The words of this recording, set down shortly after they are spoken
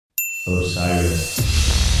Osiris.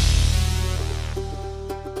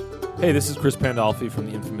 Hey, this is Chris Pandolfi from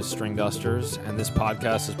the infamous String Dusters, and this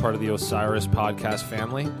podcast is part of the Osiris podcast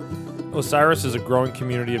family. Osiris is a growing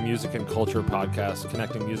community of music and culture podcasts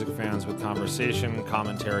connecting music fans with conversation,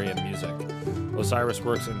 commentary, and music. Osiris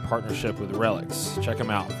works in partnership with Relics. Check them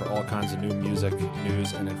out for all kinds of new music,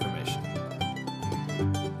 news, and information.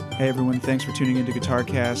 Hey everyone, thanks for tuning into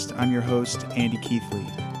GuitarCast. I'm your host, Andy Keithley.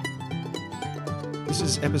 This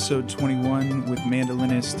is episode 21 with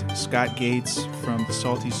mandolinist Scott Gates from the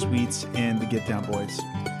Salty Sweets and the Get Down Boys.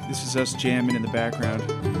 This is us jamming in the background.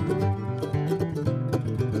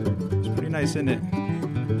 It's pretty nice, isn't it?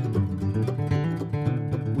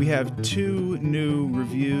 We have two new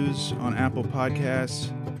reviews on Apple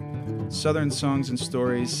Podcasts. Southern Songs and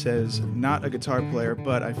Stories says, not a guitar player,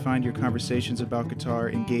 but I find your conversations about guitar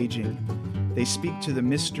engaging. They speak to the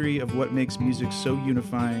mystery of what makes music so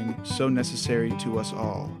unifying, so necessary to us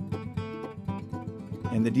all.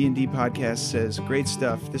 And the D&D podcast says, great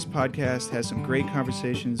stuff. This podcast has some great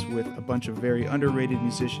conversations with a bunch of very underrated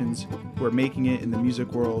musicians who are making it in the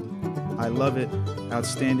music world. I love it.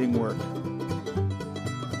 Outstanding work.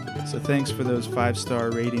 So thanks for those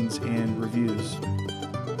 5-star ratings and reviews.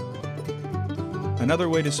 Another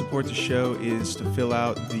way to support the show is to fill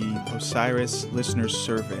out the Osiris Listeners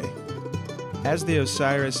Survey. As the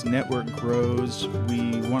Osiris Network grows,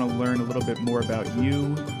 we want to learn a little bit more about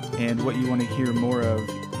you and what you want to hear more of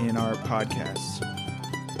in our podcasts.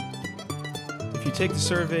 If you take the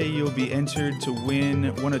survey, you'll be entered to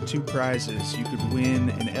win one of two prizes. You could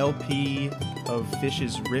win an LP of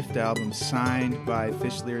Phish's Rift album signed by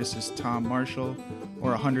Phish lyricist Tom Marshall,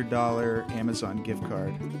 or a $100 Amazon gift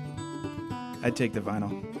card. I'd take the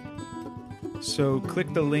vinyl. So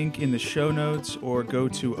click the link in the show notes or go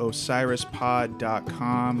to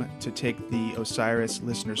osirispod.com to take the Osiris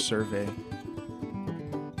Listener Survey.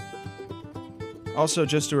 Also,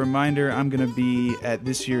 just a reminder, I'm going to be at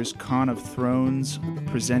this year's Con of Thrones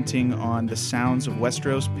presenting on the Sounds of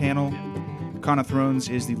Westeros panel. Con of Thrones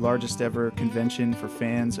is the largest ever convention for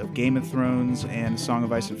fans of Game of Thrones and Song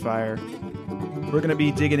of Ice and Fire. We're going to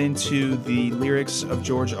be digging into the lyrics of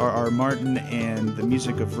George R.R. Martin and the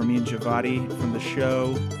music of Ramin Djawadi from the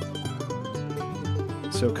show.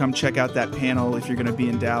 So come check out that panel if you're going to be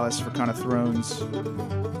in Dallas for Con of Thrones.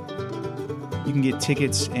 You can get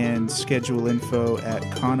tickets and schedule info at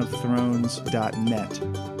conofthrones.net.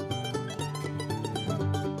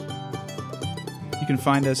 You can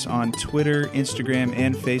find us on Twitter, Instagram,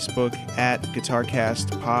 and Facebook at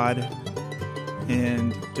GuitarCastPod.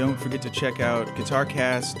 And don't forget to check out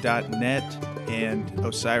guitarcast.net and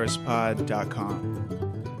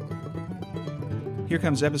osirispod.com. Here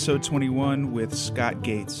comes episode 21 with Scott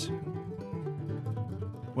Gates.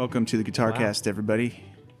 Welcome to the GuitarCast, everybody.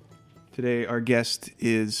 Today our guest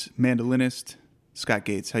is mandolinist Scott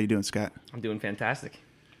Gates. How you doing, Scott? I'm doing fantastic.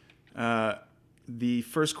 The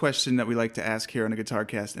first question that we like to ask here on a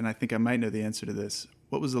GuitarCast, and I think I might know the answer to this,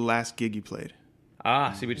 what was the last gig you played?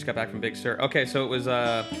 See, we just got back from Big Sur. Okay, so it was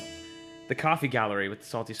the Coffee Gallery with the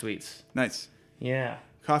Salty Sweets. Nice. Yeah.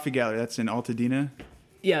 Coffee Gallery, that's in Altadena?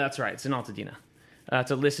 Yeah, that's right. It's in Altadena.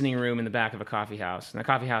 It's a listening room in the back of a coffee house. And the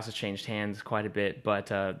coffee house has changed hands quite a bit, but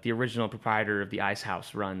the original proprietor of the Ice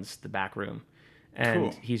House runs the back room.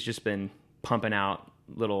 And Cool. He's just been pumping out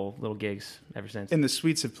little gigs ever since. And the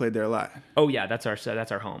Sweets have played there a lot. Oh, yeah, that's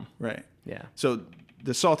our home. Right. Yeah. So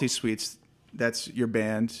the Salty Sweets, that's your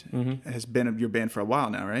band, has been your band for a while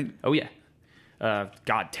now, right? Oh, yeah.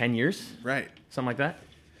 10 years? Right. Something like that?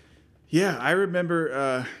 Yeah, I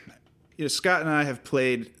remember, Scott and I have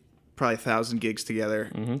played probably 1,000 gigs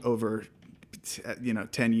together over,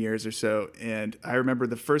 10 years or so. And I remember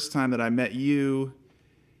the first time that I met you,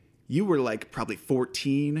 you were like probably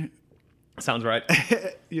 14. Sounds right.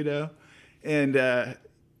 And I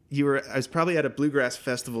was probably at a bluegrass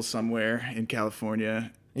festival somewhere in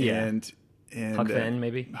California. Yeah. And Huck Finn,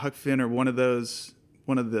 maybe? Huck Finn, or one of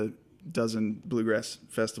the dozen bluegrass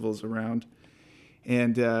festivals around.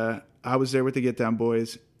 And I was there with the Get Down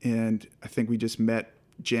Boys, and I think we just met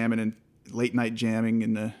jamming and late night jamming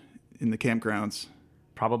in the campgrounds.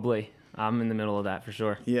 Probably. I'm in the middle of that for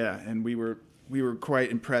sure. Yeah, and we were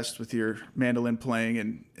quite impressed with your mandolin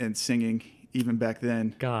playing and singing even back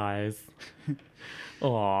then. Guys.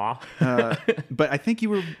 Aw. But I think you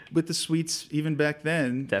were with the Sweets even back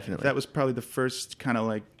then. Definitely. That was probably the first kind of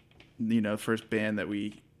like, first band that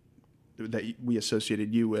we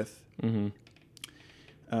associated you with. Mm-hmm.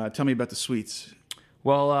 Tell me about the Sweets.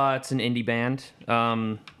 Well, it's an indie band,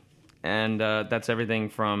 and that's everything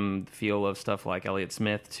from the feel of stuff like Elliott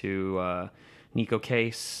Smith to Nico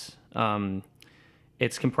Case.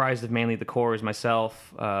 It's comprised of mainly the core is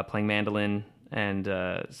myself playing mandolin and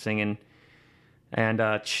singing,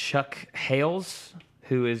 and Chuck Hales,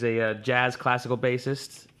 who is a jazz classical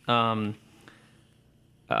bassist from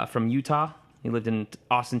Utah. He lived in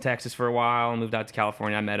Austin, Texas for a while and moved out to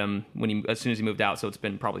California. I met him as soon as he moved out, so it's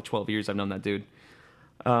been probably 12 years I've known that dude.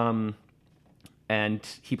 And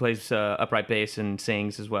he plays upright bass and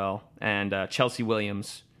sings as well. And Chelsea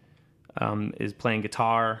Williams is playing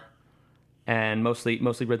guitar and mostly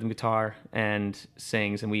rhythm guitar and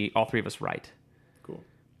sings, and all three of us write. Cool.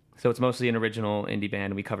 So it's mostly an original indie band,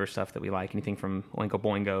 and we cover stuff that we like, anything from Oingo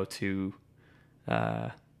Boingo to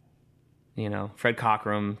Fred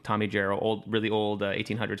Cockrum, Tommy Jarrell, really old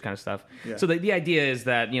 1800s kind of stuff. Yeah. So the idea is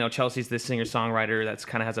that, Chelsea's this singer-songwriter that's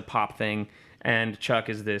kind of has a pop thing, and Chuck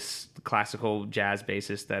is this classical jazz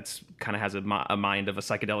bassist that's kind of has a mind of a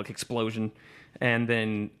psychedelic explosion, and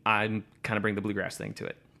then I kind of bring the bluegrass thing to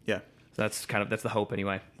it. Yeah. So that's the hope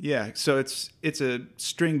anyway. Yeah. So it's a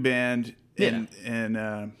string band, and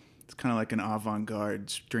Yeah. it's kind of like an avant-garde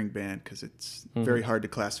string band because it's very hard to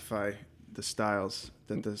classify the styles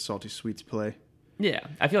that the Salty Sweets play. Yeah,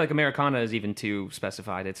 I feel like Americana is even too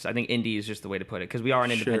specified. I think indie is just the way to put it, because we are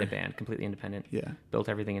an independent band, completely independent. Yeah. Built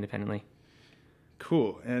everything independently.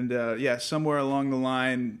 Cool. And somewhere along the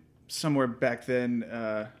line, somewhere back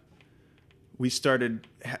then, we started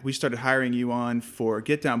hiring you on for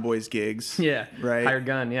Get Down Boys gigs. Yeah. Right. Hired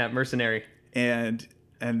gun. Yeah. Mercenary. And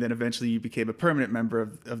then eventually you became a permanent member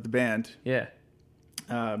of the band. Yeah.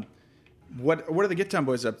 What are the Get Down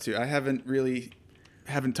Boys up to? I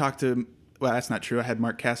haven't talked to. Well, that's not true. I had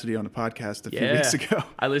Mark Cassidy on the podcast a few weeks ago.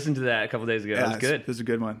 I listened to that a couple days ago. Yeah, It was good. It was a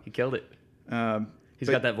good one. He killed it. He's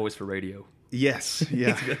got that voice for radio. Yes.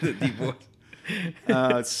 Yeah. He's got the deep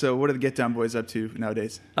voice. So what are the Get Down Boys up to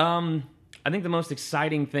nowadays? I think the most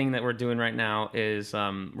exciting thing that we're doing right now is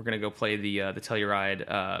we're going to go play the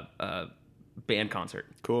Telluride band concert.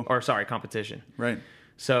 Cool. Or sorry, competition. Right.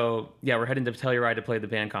 So yeah, we're heading to Telluride to play the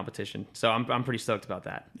band competition. So I'm pretty stoked about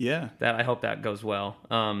that. Yeah. I hope that goes well.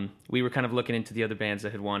 We were kind of looking into the other bands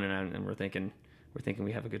that had won, and we're thinking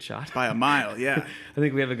we have a good shot. By a mile, yeah. I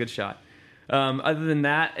think we have a good shot. Other than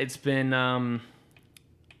that, it's been a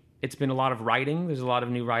lot of writing. There's a lot of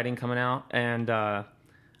new writing coming out, and I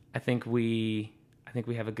think we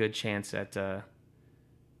have a good chance at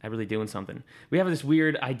really doing something. We have this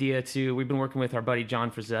weird idea too. We've been working with our buddy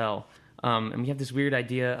John Frizzell. And we have this weird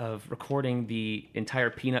idea of recording the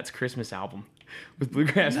entire Peanuts Christmas album with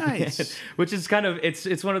bluegrass band, which is kind of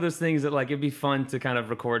it's one of those things that like it'd be fun to kind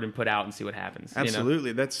of record and put out and see what happens.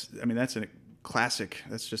 Absolutely, that's a classic.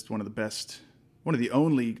 That's just one of the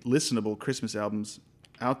only listenable Christmas albums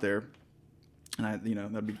out there, and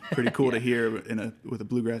that'd be pretty cool to hear with a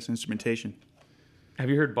bluegrass instrumentation. Have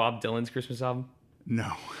you heard Bob Dylan's Christmas album?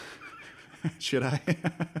 No. Should I?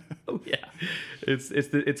 Oh yeah,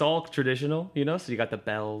 it's all traditional, So you got the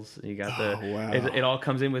bells, you got wow. It all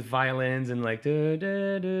comes in with violins and like da,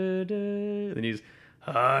 da, da, da, and he's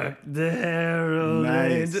hark the herald.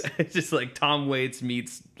 Nice. It's just like Tom Waits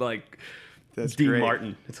meets like That's Dean great.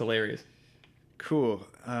 Martin. It's hilarious. Cool.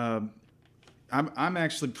 I'm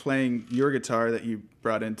actually playing your guitar that you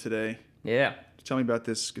brought in today. Yeah. Tell me about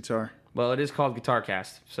this guitar. Well, it is called Guitar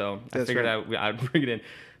Cast, so That's I figured right. I'd bring it in.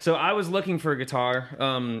 So I was looking for a guitar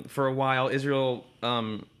for a while. Israel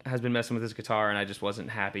has been messing with this guitar, and I just wasn't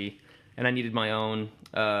happy, and I needed my own.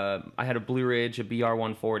 I had a Blue Ridge, a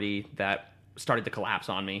BR-140 that started to collapse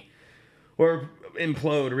on me, or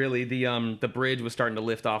implode. Really, the bridge was starting to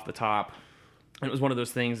lift off the top, and it was one of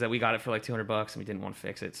those things that we got it for like $200, and we didn't want to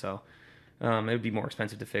fix it, so. It would be more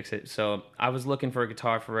expensive to fix it. So I was looking for a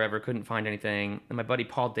guitar forever, couldn't find anything. And my buddy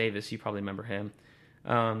Paul Davis, you probably remember him,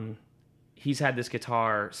 he's had this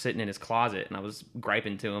guitar sitting in his closet, and I was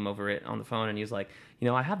griping to him over it on the phone, and he was like,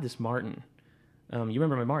 I have this Martin. You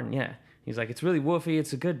remember my Martin? Yeah. He's like, it's really woofy.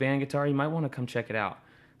 It's a good band guitar. You might want to come check it out.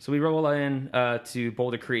 So we roll in to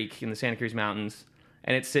Boulder Creek in the Santa Cruz Mountains,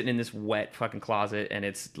 and it's sitting in this wet fucking closet, and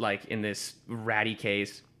it's like in this ratty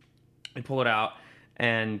case. We pull it out,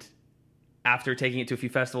 and after taking it to a few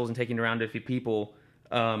festivals and taking it around to a few people,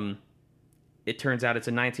 it turns out it's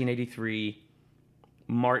a 1983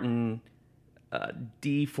 Martin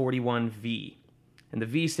D41V. And the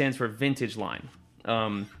V stands for vintage line.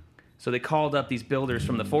 So they called up these builders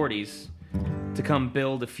from the 40s to come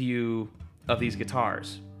build a few of these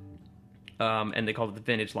guitars. And they called it the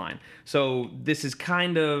vintage line. So this is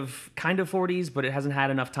kind of 40s, but it hasn't had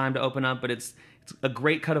enough time to open up, but it's a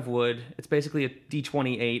great cut of wood. It's basically a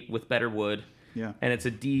D28 with better wood. Yeah. And it's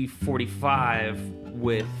a D45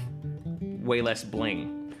 with way less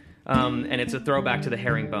bling. And it's a throwback to the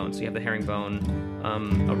herringbone. So you have the herringbone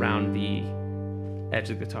around edge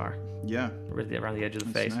of the guitar, Yeah. right around the edge of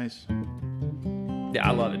the That's face. nice. Yeah,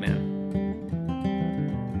 I love it, man.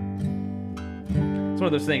 It's one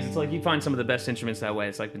of those things. It's like you find some of the best instruments that way.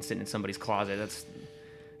 It's like been sitting in somebody's closet. That's,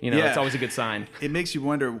 Yeah. it's always a good sign. It makes you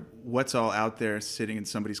wonder what's all out there sitting in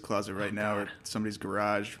somebody's closet right now, or somebody's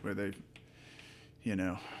garage where they,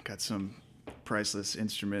 got some priceless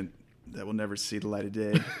instrument that will never see the light of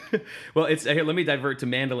day. Well, here, let me divert to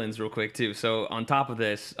mandolins real quick too. So on top of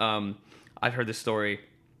this, I've heard this story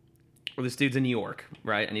where this dude's in New York,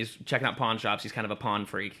 right? And he's checking out pawn shops. He's kind of a pawn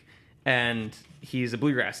freak, and he's a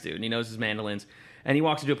bluegrass dude, and he knows his mandolins. And he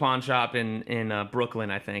walks into a pawn shop in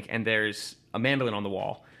Brooklyn, I think, and there's a mandolin on the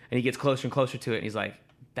wall. And he gets closer and closer to it, and he's like,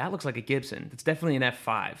 "That looks like a Gibson. It's definitely an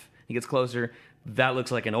F5." He gets closer. That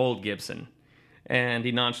looks like an old Gibson. And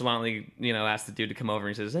he nonchalantly, asks the dude to come over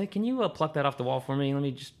and he says, "Hey, can you pluck that off the wall for me? Let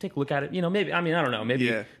me just take a look at it. Maybe, I don't know.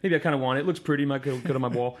 Maybe I kind of want it. It looks pretty. Might go good on my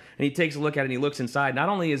wall." And he takes a look at it and he looks inside. Not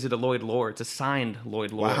only is it a Lloyd Loar, it's a signed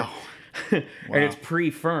Lloyd Loar. Wow. And it's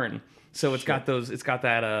pre-fern. So it's got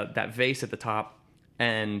that vase at the top,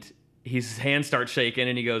 and his hand starts shaking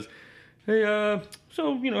and he goes, "Hey,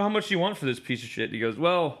 so, how much do you want for this piece of shit?" And he goes,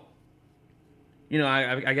 "Well,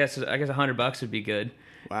 I guess $100 would be good."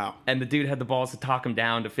 Wow. And the dude had the balls to talk him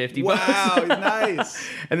down to $50. Wow, nice.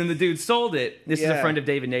 And then the dude sold it. This is a Yeah. friend of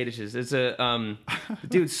David Nadish's. It's the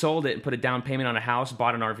dude sold it and put a down payment on a house,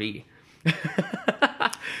 bought an RV.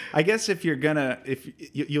 I guess if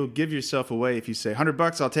you'll give yourself away if you say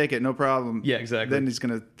 $100, I'll take it, no problem. Yeah, exactly. Then he's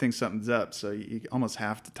gonna think something's up, so you almost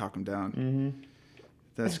have to talk him down. Mm-hmm.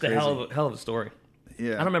 That's It's crazy. a hell of a story.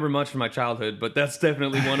 Yeah. I don't remember much from my childhood, but that's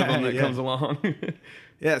definitely one of them that Yeah. comes along.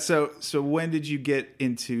 Yeah. So when did you get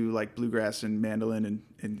into like bluegrass and mandolin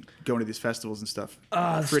and going to these festivals and stuff?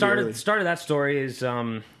 Pretty early. Start of that story is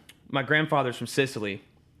my grandfather's from Sicily,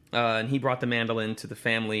 and he brought the mandolin to the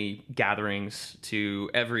family gatherings. To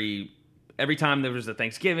every time there was a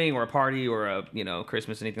Thanksgiving or a party or a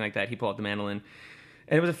Christmas, anything like that, he pulled out the mandolin.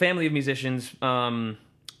 And it was a family of musicians,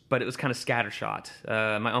 but it was kind of scattershot.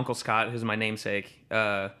 My uncle Scott, who's my namesake,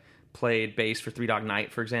 played bass for Three Dog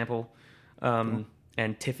Night, for example,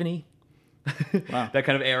 and Tiffany. Wow. That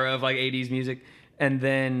kind of era of like 80s music. And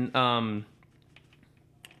then my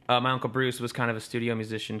uncle Bruce was kind of a studio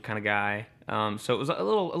musician kind of guy. So it was a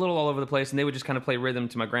little all over the place, and they would just kind of play rhythm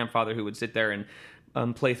to my grandfather, who would sit there and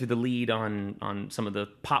play through the lead on some of the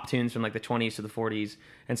pop tunes from like the 20s to the 40s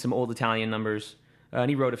and some old Italian numbers. And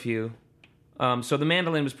he wrote a few. So the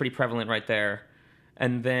mandolin was pretty prevalent right there.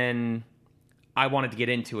 And then I wanted to get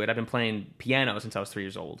into it. I've been playing piano since I was 3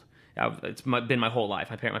 years old. It's been my whole life.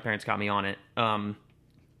 My parents got me on it.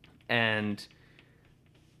 And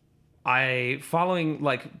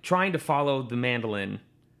trying to follow the mandolin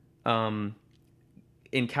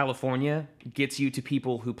in California gets you to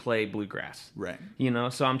people who play bluegrass. Right.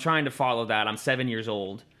 So I'm trying to follow that. I'm 7 years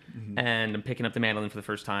old, and I'm picking up the mandolin for the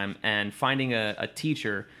first time, and finding a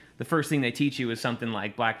teacher. The first thing they teach you is something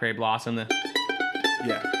like Blackberry Blossom.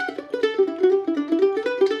 Yeah.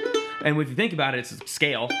 And if you think about it, it's a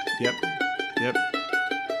scale. Yep.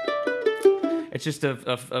 It's just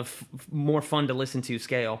a more fun to listen to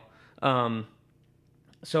scale.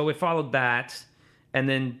 So we followed that, and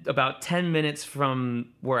then about 10 minutes from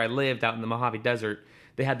where I lived out in the Mojave Desert,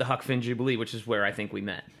 they had the Huck Finn Jubilee, which is where I think we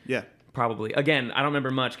met. Yeah. Probably. Again, I don't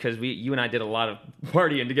remember much because you and I did a lot of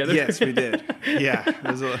partying together. Yes, we did. Yeah.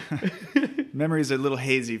 Memories are a little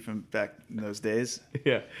hazy from back in those days.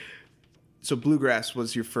 Yeah. So bluegrass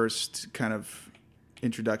was your first kind of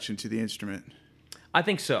introduction to the instrument. I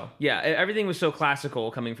think so. Yeah, everything was so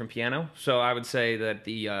classical coming from piano. So I would say that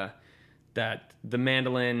the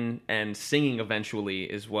mandolin and singing eventually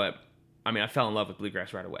is what. I fell in love with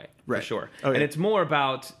bluegrass right away, Right. for sure. Oh, yeah. And it's more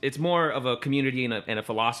of a community and a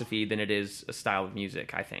philosophy than it is a style of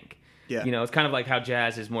music, I think. Yeah. It's kind of like how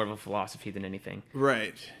jazz is more of a philosophy than anything.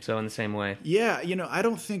 Right. So in the same way. Yeah, I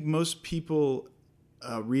don't think most people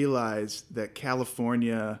realize that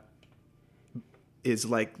California is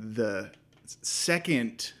like the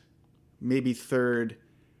second, maybe third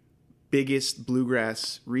biggest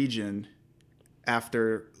bluegrass region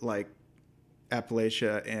after like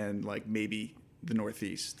Appalachia and like maybe the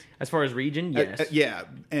Northeast. As far as region, yes. Yeah,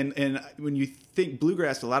 and when you think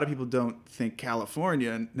bluegrass, a lot of people don't think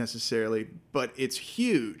California necessarily, but it's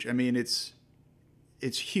huge.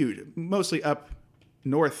 It's huge, mostly up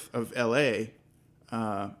north of L.A.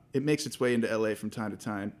 It makes its way into L.A. from time to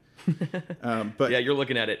time. But yeah, you're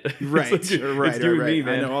looking at it. right, it's right. doing me,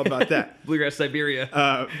 man. I know all about that. Bluegrass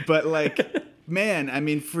Siberia. But like,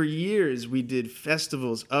 man, for years we did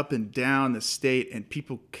festivals up and down the state, and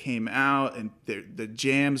people came out, and the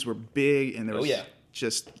jams were big, and there was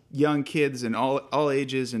just young kids and all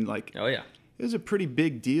ages, and like Oh yeah. it was a pretty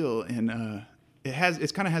big deal, and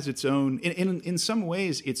it kind of has its own. In some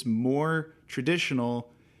ways, it's more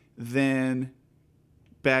traditional than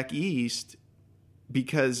back east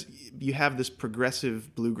because you have this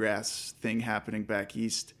progressive bluegrass thing happening back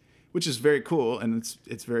east, which is very cool, and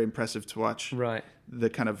it's very impressive to watch. Right. The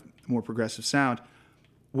kind of more progressive sound.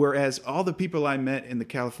 Whereas all the people I met in the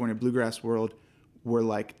California bluegrass world were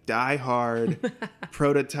like die-hard,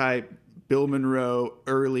 prototype, Bill Monroe,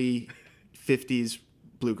 early 50s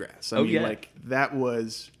bluegrass. I mean, like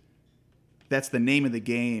that's the name of the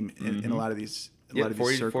game in a lot of these. Yeah,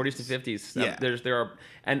 40s to 50s. Yeah. There are,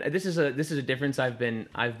 and this is a difference I've been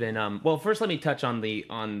well, first let me touch on the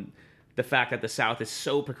fact that the South is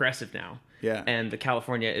so progressive now. Yeah. And the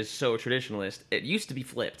California is so traditionalist. It used to be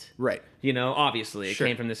flipped. Right. You know, obviously it Sure.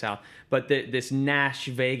 came from the South, but this Nash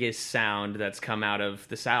Vegas sound that's come out of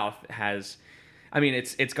the South has, I mean,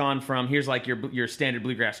 it's gone from here's like your standard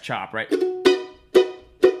bluegrass chop, right?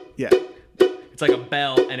 Yeah. It's like a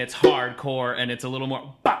bell and it's hardcore and it's a little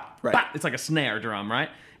more bop, Right. bop. It's like a snare drum, right?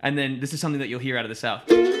 And then this is something that you'll hear out of the South.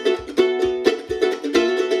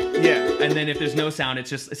 Yeah. And then if there's no sound, it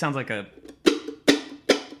sounds like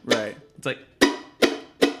Right. it's like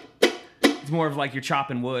it's more of like you're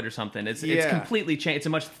chopping wood or something. It's completely changed. It's a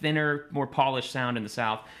much thinner, more polished sound in the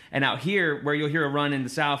South. And out here, where you'll hear a run in the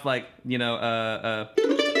South, like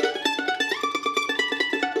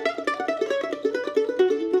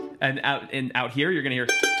and out here, you're gonna hear.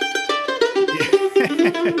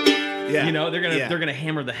 Yeah. You know, they're gonna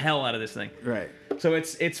hammer the hell out of this thing. Right. So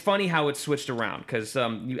it's funny how it's switched around because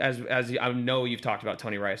as I know you've talked about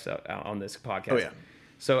Tony Rice on this podcast. Oh yeah.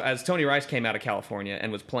 So as Tony Rice came out of California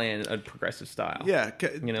and was playing a progressive style. Yeah.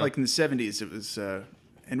 You know? Like in the 70s, it was,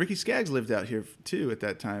 and Ricky Skaggs lived out here too at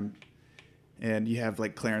that time. And you have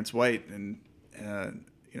like Clarence White, and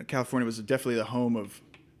California was definitely the home of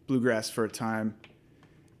bluegrass for a time.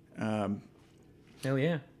 Hell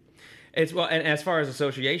yeah. It's and as far as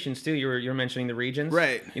associations too, you're mentioning the regions,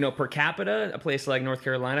 Right? You know, per capita, a place like North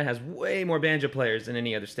Carolina has way more banjo players than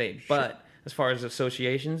any other state. But as far as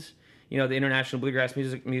associations, you know, the International Bluegrass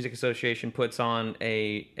Music Association puts on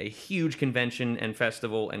a huge convention and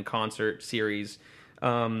festival and concert series.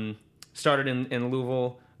 Started in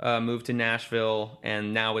Louisville, moved to Nashville,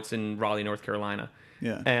 and now it's in Raleigh, North Carolina.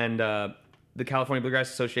 Yeah. And the California Bluegrass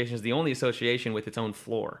Association is the only association with its own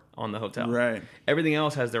floor on the hotel. Right. Everything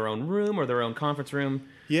else has their own room or their own conference room.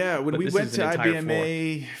 Yeah, when But we this went is to an entire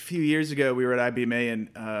IBMA a few years ago, we were at IBMA, and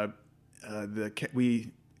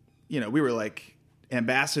we were like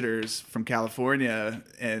ambassadors from California,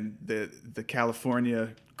 and the California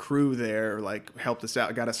crew there like helped us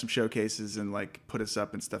out, got us some showcases, and like put us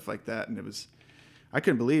up and stuff like that. And I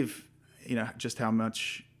couldn't believe, just how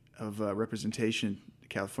much of representation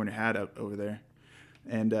California had over there.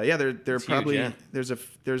 And there are probably huge, yeah.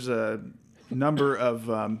 there's a number of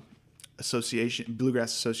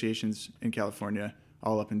bluegrass associations in California,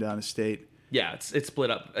 all up and down the state. Yeah, it's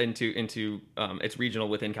split up into it's regional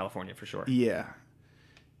within California for sure. Yeah,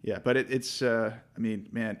 but it's I mean,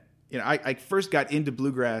 man, I first got into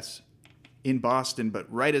bluegrass in Boston,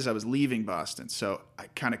 but right as I was leaving Boston, so I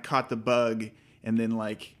kind of caught the bug, and then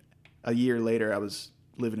like a year later, I was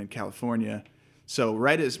living in California. So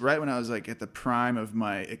right when I was like at the prime of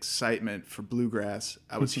my excitement for bluegrass,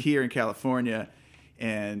 I was here in California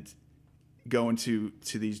and going to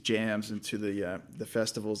these jams and to the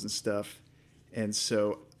festivals and stuff. And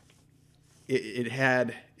so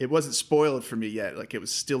it wasn't spoiled for me yet. Like it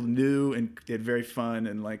was still new and very fun.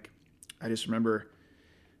 And like I just remember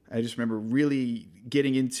really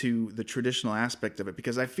getting into the traditional aspect of it,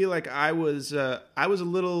 because I feel like I was a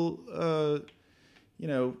little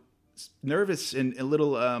nervous and a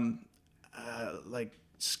little like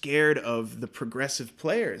scared of the progressive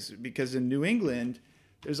players, because in New England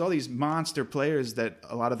there's all these monster players that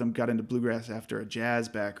a lot of them got into bluegrass after a jazz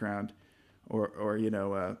background or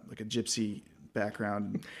like a gypsy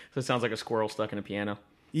background. So it sounds like a squirrel stuck in a piano.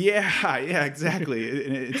 Yeah, exactly.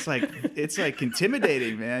 It's like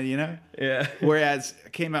intimidating, man, Yeah. Whereas I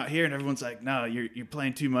came out here and everyone's like, no, you're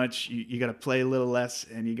playing too much. You got to play a little less,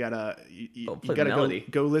 and you gotta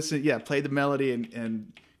go listen. Yeah, play the melody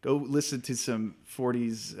and go listen to some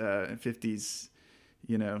 40s and 50s,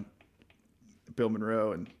 Bill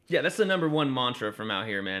Monroe. And Yeah, that's the number one mantra from out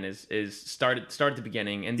here, man, is start at the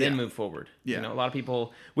beginning and then move forward. Yeah. A lot of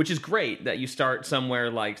people, which is great that you start somewhere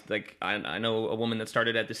like I know a woman that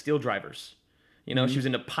started at the Steel Drivers You know, she was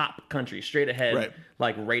into pop country, straight ahead, Right.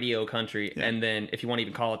 like radio country. Yeah. And then, if you want to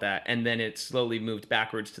even call it that, and then it slowly moved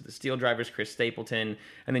backwards to the Steel Drivers, Chris Stapleton.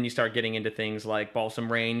 And then you start getting into things like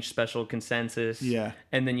Balsam Range, Special Consensus. Yeah.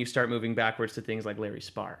 And then you start moving backwards to things like Larry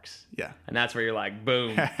Sparks. Yeah. And that's where you're like,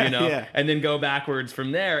 boom, you know? Yeah. And then go backwards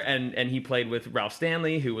from there. And he played with Ralph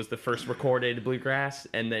Stanley, who was the first recorded bluegrass,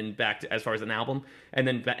 and then back to, as far as an album. And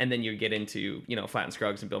then you get into, you know, Flatt and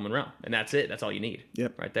Scruggs and Bill Monroe. And that's it. That's all you need.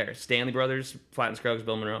 Yep. Right there. Stanley Brothers, Flatt and Scruggs,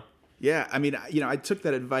 Bill Monroe. Yeah, I mean, you know, I took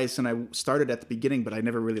that advice and I started at the beginning, but I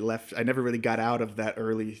never really left. I never really got out of that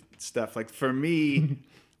early stuff. Like for me,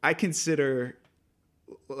 I consider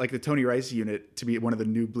like the Tony Rice Unit to be one of the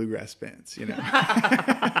new bluegrass bands. You know,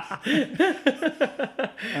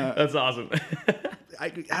 That's awesome. I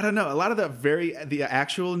don't know. A lot of the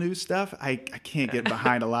actual new stuff, I can't get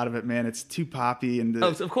behind a lot of it, man. It's too poppy and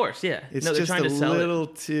Of course, yeah. it's no, they're just trying a to sell little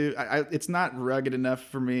it. too. It's not rugged enough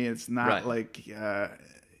for me. It's not Right. like.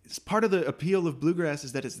 It's part of the appeal of bluegrass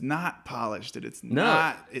is that it's not polished and it's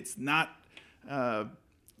not. You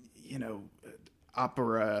know,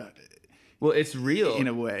 opera Well, it's real. in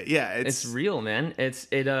a way. Yeah, It's real, man.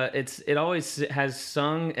 It always has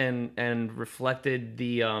sung and reflected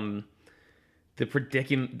the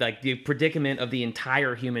predicament of the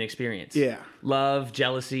entire human experience. Yeah. Love,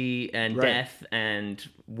 jealousy, and Right. death, and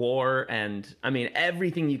war, and I mean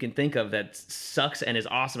everything you can think of that sucks and is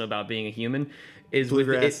awesome about being a human is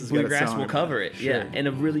Bluegrass has got a bluegrass song will about cover it. it. Sure. Yeah, in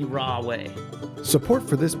a really raw way. Support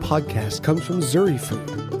for this podcast comes from Zuri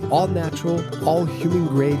Food, all natural, all human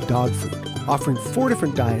grade dog food, offering 4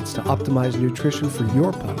 different diets to optimize nutrition for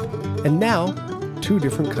your pup, and now 2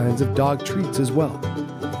 different kinds of dog treats as well.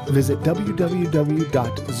 Visit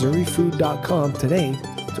www.zurifood.com today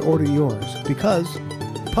to order yours because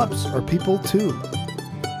pups are people too.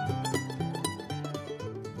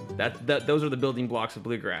 Those are the building blocks of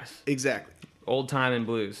bluegrass. exactly. Old time and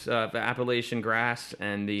blues, the Appalachian grass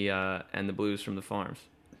and the blues from the farms.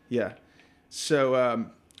 Yeah. So,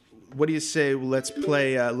 what do you say? Let's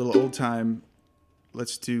play a little old time.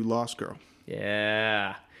 Let's do Lost Girl.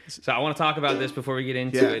 Yeah. So I want to talk about this before we get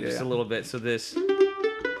into Yeah, it just yeah. a little bit. So the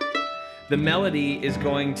melody is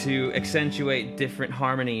going to accentuate different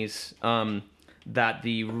harmonies that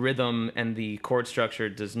the rhythm and the chord structure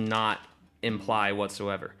does not imply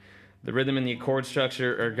whatsoever. The rhythm and the chord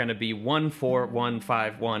structure are going to be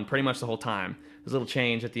 1-4-1-5-1 pretty much the whole time. There's a little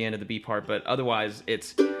change at the end of the B part, but otherwise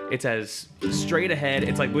it's as straight ahead.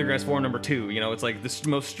 It's like Bluegrass 4 number 2. You know, it's like the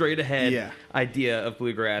most straight ahead idea of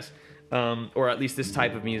bluegrass, or at least this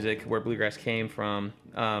type of music where bluegrass came from.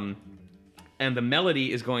 And the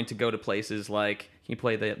melody is going to go to places like, can you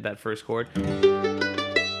play that first chord?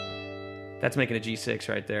 That's making a G6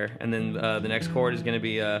 right there. And then the next chord is going to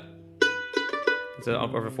be it's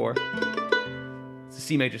over 4. It's a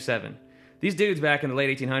C major 7. These dudes back in the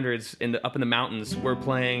late 1800s up in the mountains were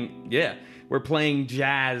playing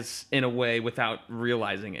jazz in a way without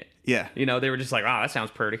realizing it. Yeah. You know, they were just like, "Wow, that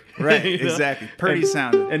sounds pretty." Right. You know? Exactly. Pretty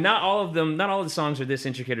sounding. And not all of the songs are this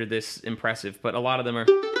intricate or this impressive, but a lot of them are.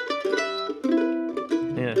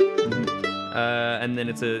 Yeah. And then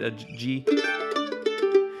it's a G.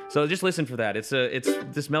 So just listen for that.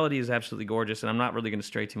 This melody is absolutely gorgeous, and I'm not really going to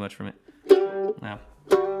stray too much from it. Now.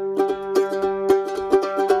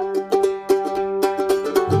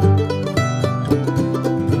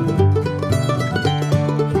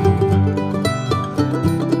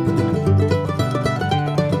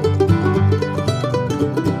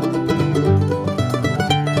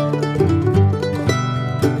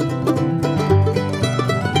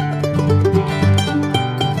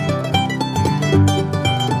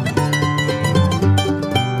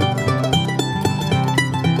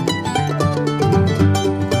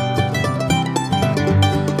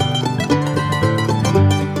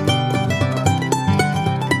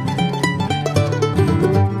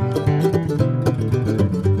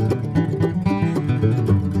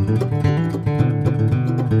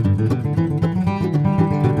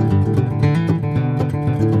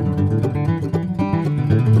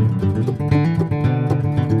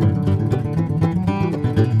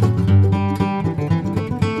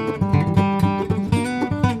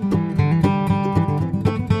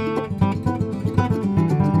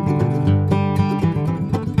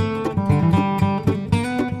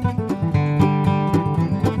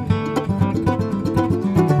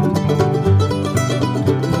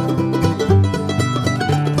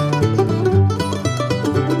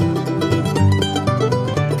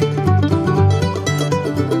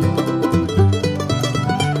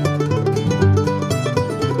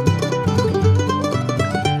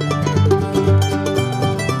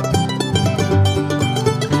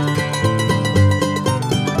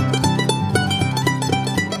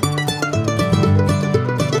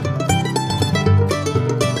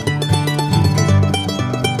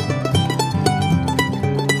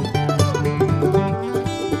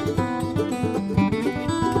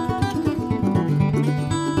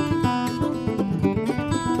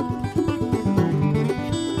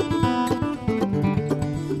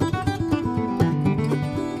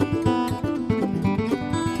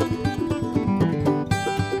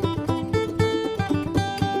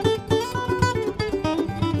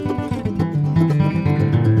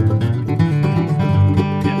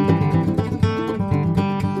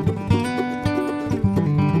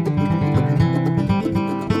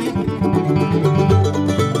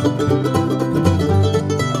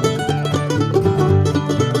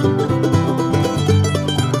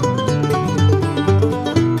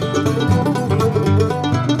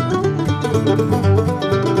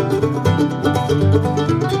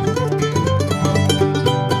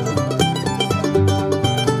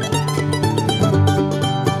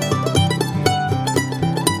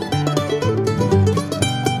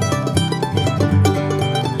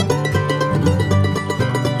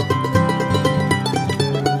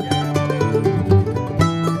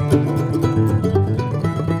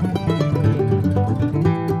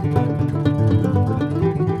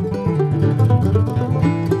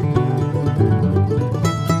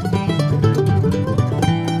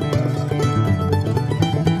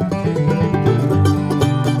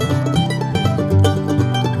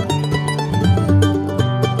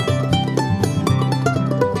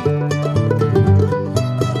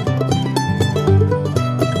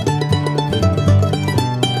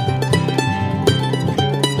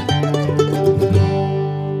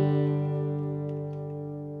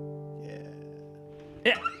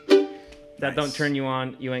 that don't turn you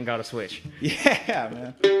on, you ain't got a switch. Yeah,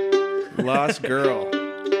 man. Lost Girl.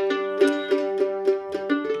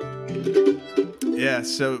 Yeah,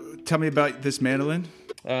 so tell me about this mandolin.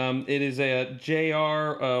 It is a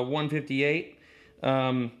JR 158.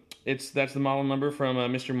 That's the model number from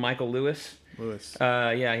Mr. Michael Lewis.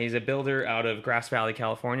 Yeah, he's a builder out of Grass Valley,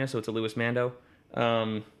 California, so it's a Lewis Mando.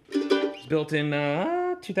 It's built in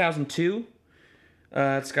 2002.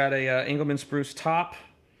 It's got a Engelmann spruce top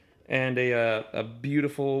and a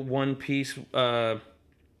beautiful one-piece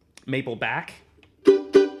maple back.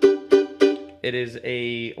 It is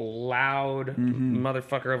a loud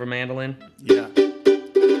motherfucker of a mandolin. Yeah.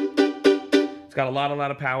 It's got a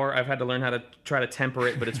lot of power. I've had to learn how to try to temper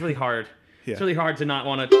it, but it's really hard. Yeah. It's really hard to not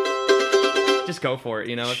want to just go for it,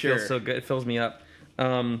 you know? It Sure. feels so good. It fills me up.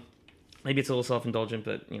 Maybe it's a little self-indulgent,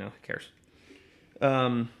 but, you know, who cares?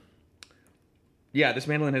 Yeah, this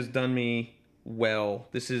mandolin has done me well.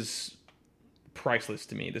 This is priceless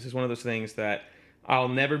to me. This is one of those things that I'll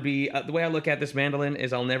never be... the way I look at this mandolin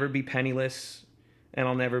is I'll never be penniless and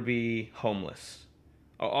I'll never be homeless.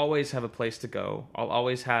 I'll always have a place to go. I'll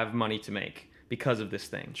always have money to make because of this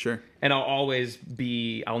thing. Sure. And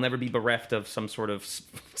I'll never be bereft of some sort of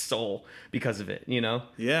soul because of it, you know?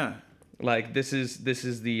 Yeah. Like this is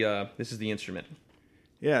the instrument.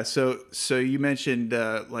 Yeah, so you mentioned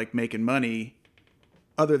like making money.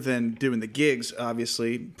 Other than doing the gigs,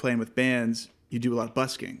 obviously playing with bands, you do a lot of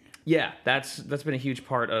busking. Yeah, that's been a huge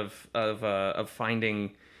part of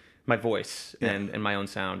finding my voice and my own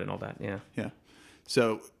sound and all that. Yeah. Yeah.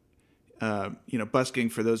 So, busking,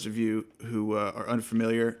 for those of you who are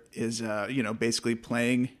unfamiliar, is basically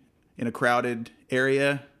playing in a crowded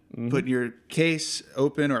area, putting your case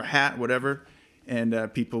open or hat, whatever,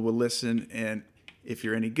 and people will listen. And if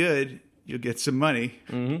you're any good, you'll get some money.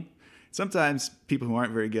 Mm-hmm. Sometimes people who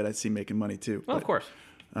aren't very good, I see making money too. Well, of course.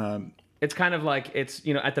 It's kind of like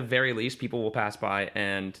at the very least, people will pass by,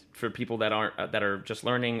 and for people that are just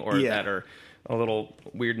learning or that are a little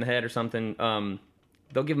weird in the head or something,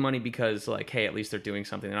 they'll give money because like, hey, at least they're doing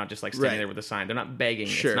something. They're not just like standing there with a sign. They're not begging.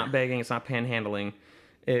 Sure. It's not begging. It's not panhandling.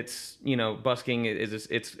 It's busking. It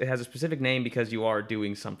has a specific name because you are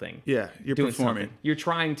doing something. Yeah, you're doing performing. Something. You're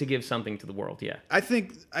trying to give something to the world. Yeah. I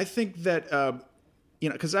think that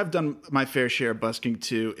because I've done my fair share of busking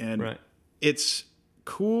too, and it's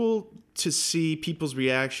cool to see people's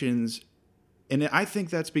reactions. And I think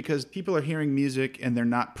that's because people are hearing music and they're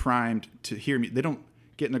not primed to hear me. They don't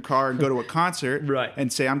get in the car and go to a concert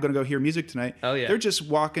and say, I'm going to go hear music tonight. Oh, yeah. They're just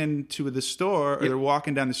walking to the store or they're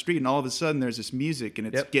walking down the street, and all of a sudden there's this music and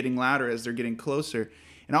it's getting louder as they're getting closer.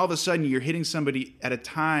 And all of a sudden you're hitting somebody at a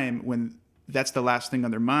time when that's the last thing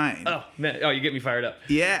on their mind. Oh, man. Oh, you get me fired up.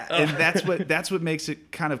 Yeah. And that's what makes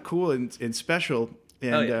it kind of cool and special.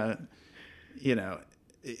 And,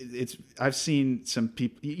 I've seen some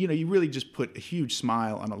people, you really just put a huge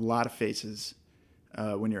smile on a lot of faces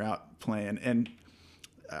when you're out playing. And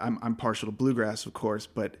I'm partial to bluegrass, of course,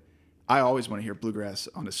 but I always want to hear bluegrass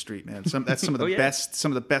on the street, man. That's some of the best.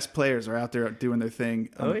 Some of the best players are out there doing their thing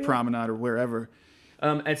on the promenade or wherever.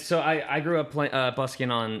 And so I grew up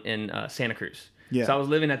busking in Santa Cruz. Yeah. So I was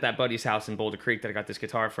living at that buddy's house in Boulder Creek that I got this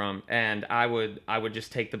guitar from, and I would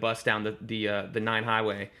just take the bus down the 9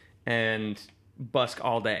 highway and busk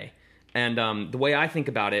all day. And the way I think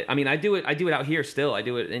about it, I mean, I do it out here still. I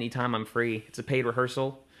do it anytime I'm free. It's a paid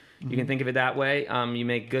rehearsal. You can think of it that way. You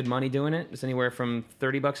make good money doing it. It's anywhere from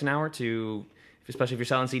 $30 an hour to, especially if you're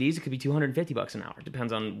selling CDs, it could be $250 an hour. It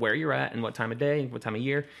depends on where you're at and what time of day, what time of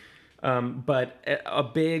year. But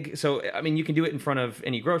you can do it in front of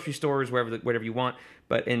any grocery stores, whatever you want.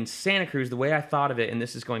 But in Santa Cruz, the way I thought of it, and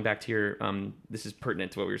this is going back to your, this is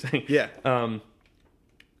pertinent to what we were saying. Yeah.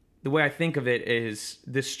 The way I think of it is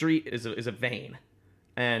this street is a vein,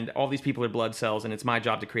 and all these people are blood cells, and it's my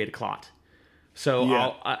job to create a clot.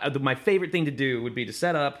 So my favorite thing to do would be to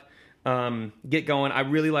set up, get going. I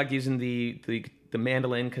really like using the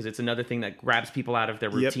mandolin because it's another thing that grabs people out of their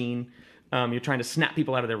routine. You're trying to snap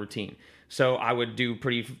people out of their routine. So I would do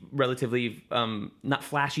relatively, not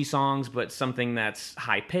flashy songs, but something that's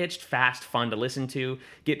high-pitched, fast, fun to listen to,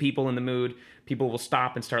 get people in the mood. People will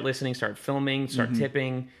stop and start listening, start filming, start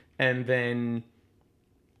tipping, and then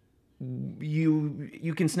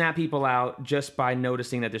you can snap people out just by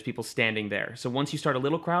noticing that there's people standing there. So once you start a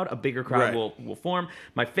little crowd, a bigger crowd will form.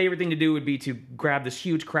 My favorite thing to do would be to grab this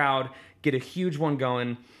huge crowd, get a huge one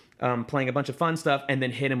going, playing a bunch of fun stuff, and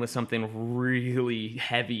then hit him with something really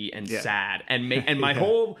heavy and sad. And my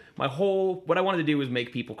whole what I wanted to do was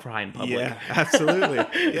make people cry in public. Yeah, absolutely.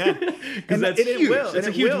 Yeah, because that's huge. It's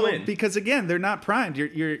a huge win. Because again, they're not primed.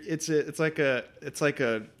 It's like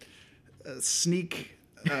a sneak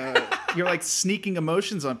you're like sneaking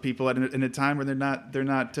emotions on people in a time when they're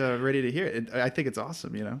not ready to hear it. I think it's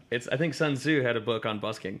awesome, you know. I think Sun Tzu had a book on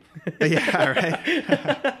busking. Yeah,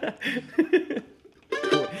 right.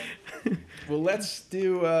 Well, let's play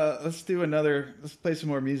some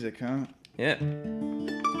more music, huh? Yeah.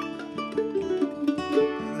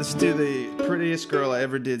 Let's do The Prettiest Girl I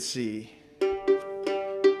Ever Did See.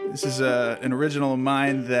 This is an original of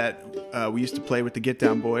mine that we used to play with the Get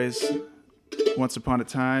Down Boys once upon a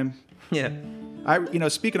time. Yeah.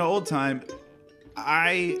 Speaking of old time,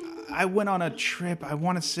 I went on a trip. I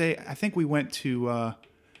think we went to,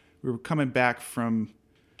 we were coming back from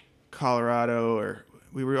Colorado, or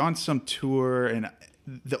we were on some tour, and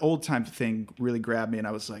the old time thing really grabbed me, and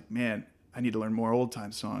I was like, man, I need to learn more old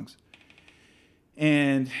time songs.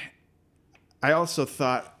 And I also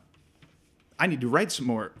thought, I need to write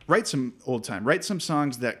some old time, write some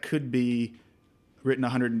songs that could be written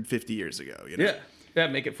 150 years ago. You know? Yeah,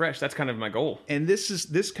 make it fresh. That's kind of my goal. And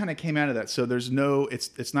this kind of came out of that. So there's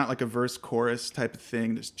it's not like a verse chorus type of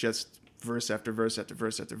thing. There's just verse after verse after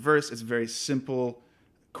verse after verse. It's very simple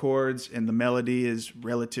chords, and the melody is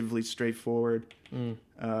relatively straightforward.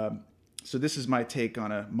 So this is my take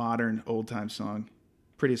on a modern old time song,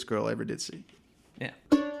 Prettiest Girl I Ever Did See. Yeah.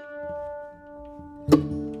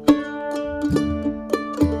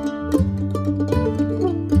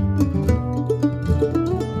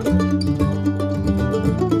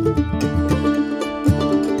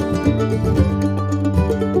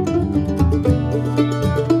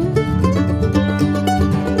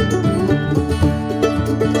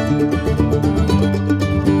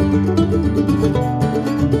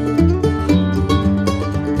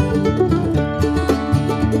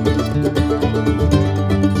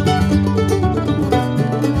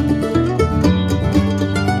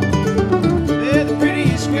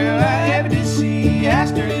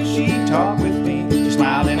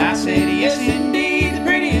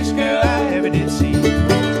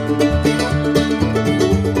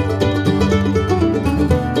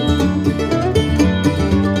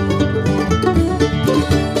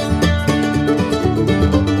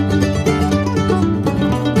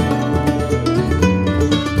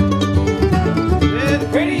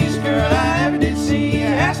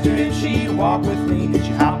 walk with me.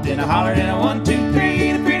 She hopped and I hollered and I 1, 2,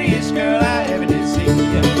 3, the prettiest girl I ever did see.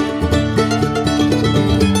 Well,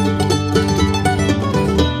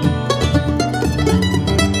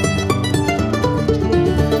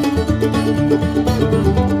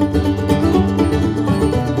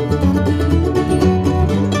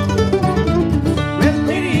 the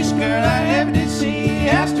prettiest girl I ever did see,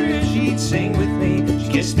 asked her if she'd sing with me.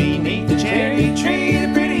 She kissed me neath the cherry tree,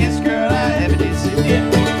 the prettiest girl I ever did see. Yeah.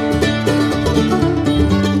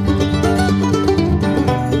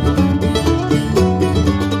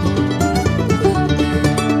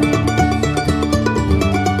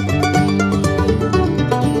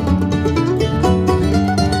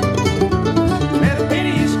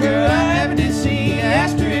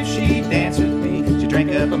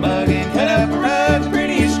 Up a mug and cut up a rug, the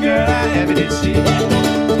prettiest girl I ever did see. Well,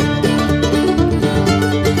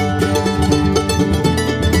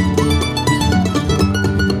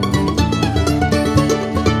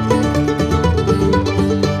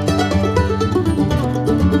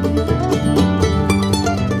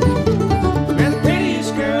 the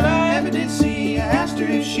prettiest girl I ever did see, I asked her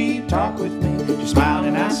if she'd talk with me. She smiled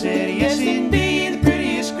and I said, yes indeed, the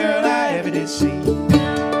prettiest girl I ever did see.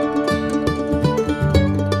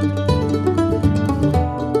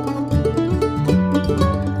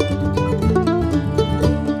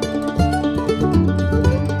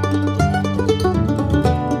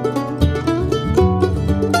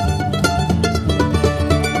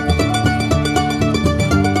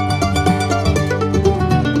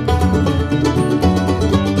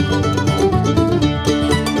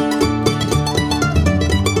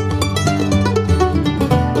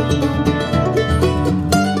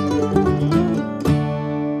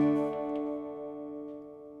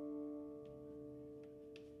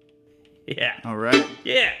 Yeah. All right.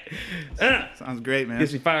 Yeah. Sounds great, man.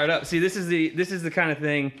 Gets me fired up. See, this is the kind of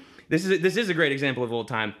thing. This is a great example of old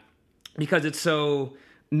time because it's so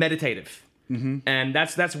meditative, and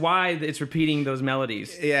that's why it's repeating those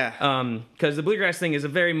melodies. Yeah. Because the bluegrass thing is a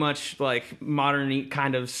very much like modern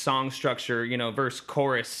kind of song structure. You know, verse,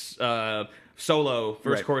 chorus, solo, verse,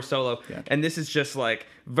 Right. chorus, solo, Yeah. and this is just like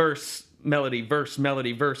verse, melody, verse,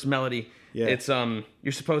 melody, verse, melody. Yeah. It's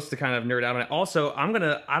you're supposed to kind of nerd out on it. Also,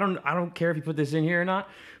 I don't care if you put this in here or not,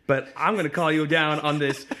 but I'm gonna call you down on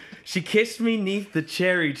this. She kissed me neath the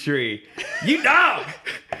cherry tree. You dog!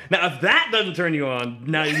 Now, if that doesn't turn you on,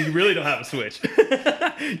 now you really don't have a switch.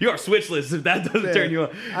 You are switchless if that doesn't turn you on.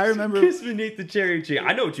 I remember Kiss beneath the cherry tree.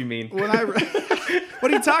 I know what you mean. when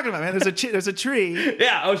what are you talking about, man? There's a tree,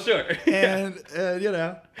 Yeah, oh, sure. and you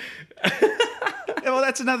know. Well,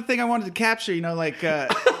 that's another thing I wanted to capture. You know, like Trying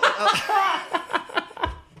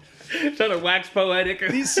to wax poetic.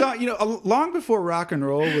 these songs. You know, long before rock and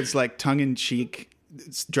roll was like tongue in cheek.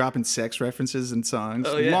 Dropping sex references in songs.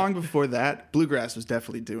 Oh, yeah. Long before that, bluegrass was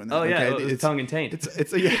definitely doing that. Oh, yeah, okay? it's tongue and taint.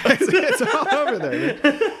 It's all over there.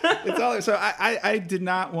 Man. It's all. So I did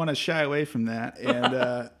not want to shy away from that,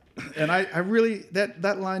 and I really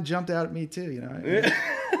that line jumped out at me too. You know.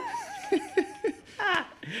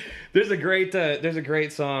 There's a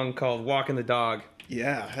great song called "Walking the Dog."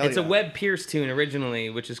 Yeah, hell It's yeah. a Webb Pierce tune originally,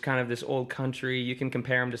 which is kind of this old country. You can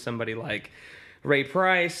compare him to somebody like Ray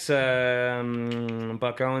Price,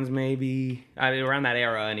 Buck Owens, maybe. I mean, around that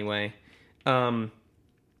era, anyway. And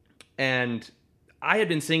I had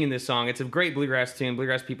been singing this song. It's a great bluegrass tune.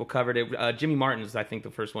 Bluegrass people covered it. Jimmy Martin's, I think, the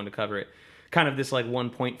first one to cover it. Kind of this like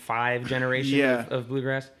 1.5 generation Yeah. of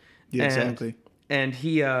bluegrass. Yeah, exactly. And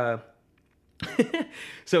he,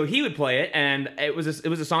 so he would play it, and it was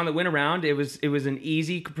a song that went around. It was an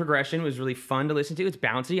easy progression. It was really fun to listen to. It's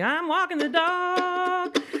bouncy. I'm walking the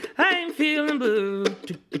dog. I ain't feeling blue.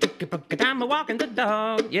 I'm walking the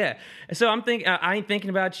dog. Yeah. So I'm thinking. I ain't thinking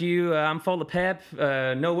about you. I'm full of pep.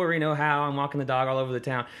 No worry, no how. I'm walking the dog all over the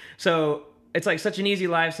town. So it's like such an easy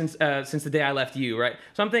life since the day I left you, right?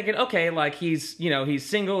 So I'm thinking, okay, like he's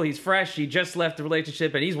single, he's fresh, he just left the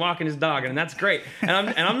relationship, and he's walking his dog, and that's great. And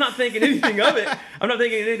I'm not thinking anything of it. I'm not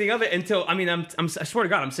thinking anything of it until I swear to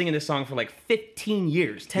God, I'm singing this song for like 15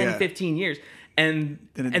 years, 15 years. And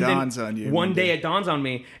Then it dawns on you. One day it dawns on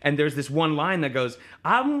me, and there's this one line that goes,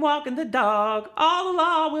 "I'm walking the dog, all the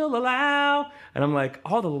law will allow." And I'm like,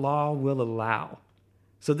 all the law will allow.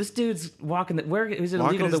 So this dude's walking. Where is it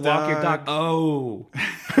Walking illegal to his walk your dog? dog. Oh,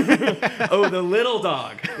 oh, the little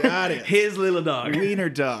dog. Got it. His little dog. Wiener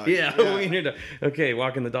dog. Yeah, wiener dog. Okay,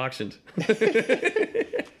 walking the dachshund.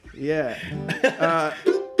 Yeah.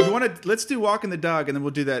 Let's do Walking the Dog, and then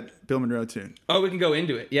we'll do that Bill Monroe tune. Oh, we can go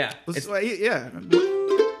into it. Yeah. Yeah.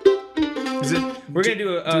 Is it? We're gonna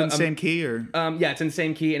do in the same key or? Yeah, it's in the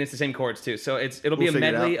same key and it's the same chords too. So it'll be a figure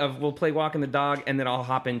it medley out. of we'll play Walking the Dog, and then I'll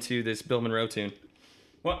hop into this Bill Monroe tune.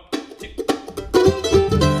 1, 2.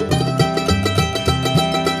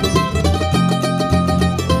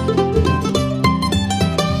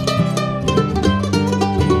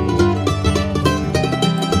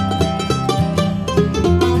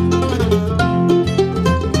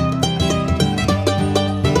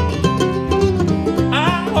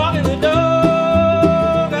 I'm walking the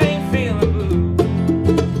dog, I ain't feeling blue.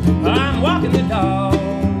 I'm walking the dog,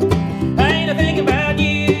 I ain't thinking about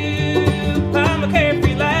you. I'm a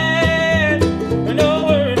carefree lad.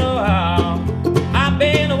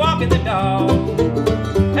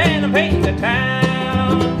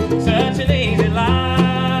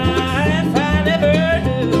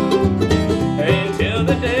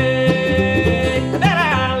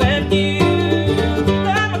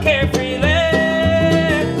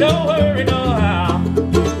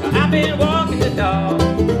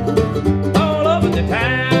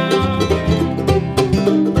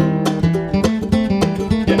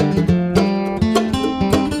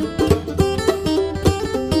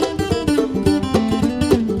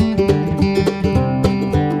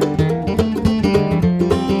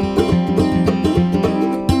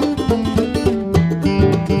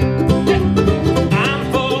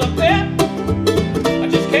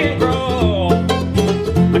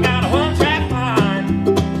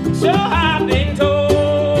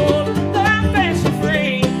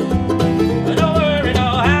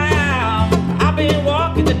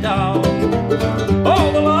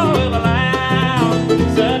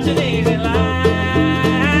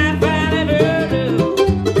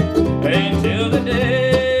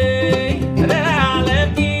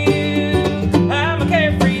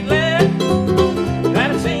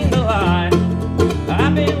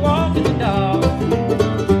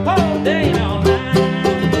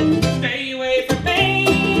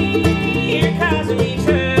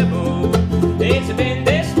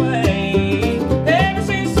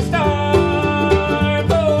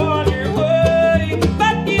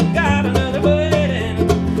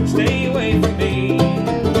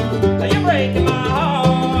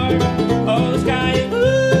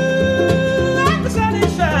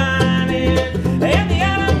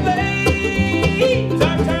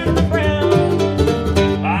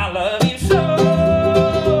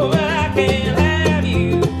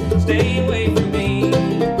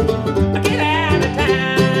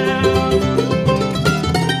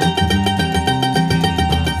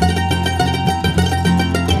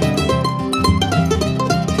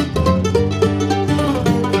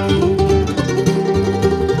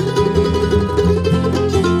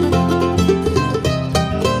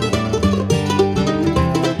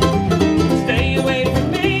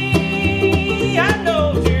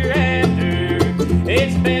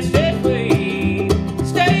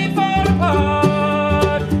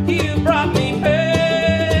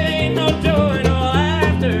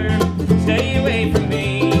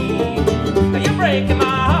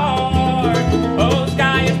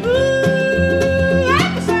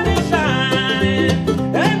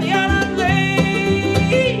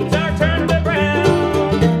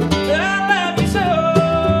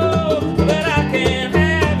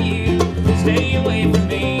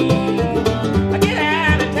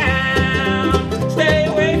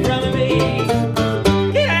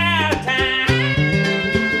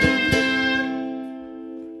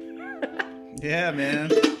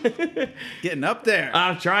 man. Getting up there.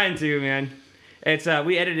 I'm trying to, man. It's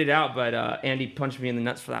we edited it out, but Andy punched me in the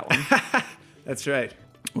nuts for that one. That's right.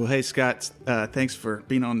 Well, hey, Scott, thanks for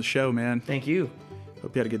being on the show, man. Thank you.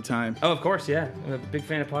 Hope you had a good time. Oh, of course, yeah. I'm a big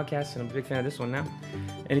fan of podcasts, and I'm a big fan of this one now.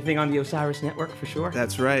 Anything on the Osiris Network, for sure.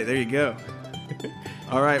 That's right. There you go.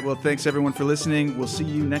 All right. Well, thanks, everyone, for listening. We'll see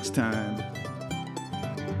you next time.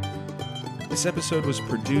 This episode was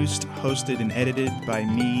produced, hosted, and edited by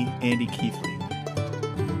me, Andy Keithley.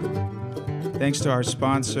 Thanks to our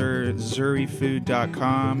sponsor,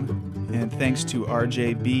 ZuriFood.com, and thanks to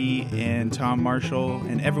RJB and Tom Marshall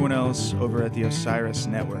and everyone else over at the Osiris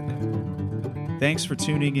Network. Thanks for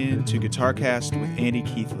tuning in to GuitarCast with Andy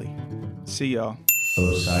Keithley. See y'all.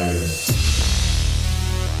 Osiris.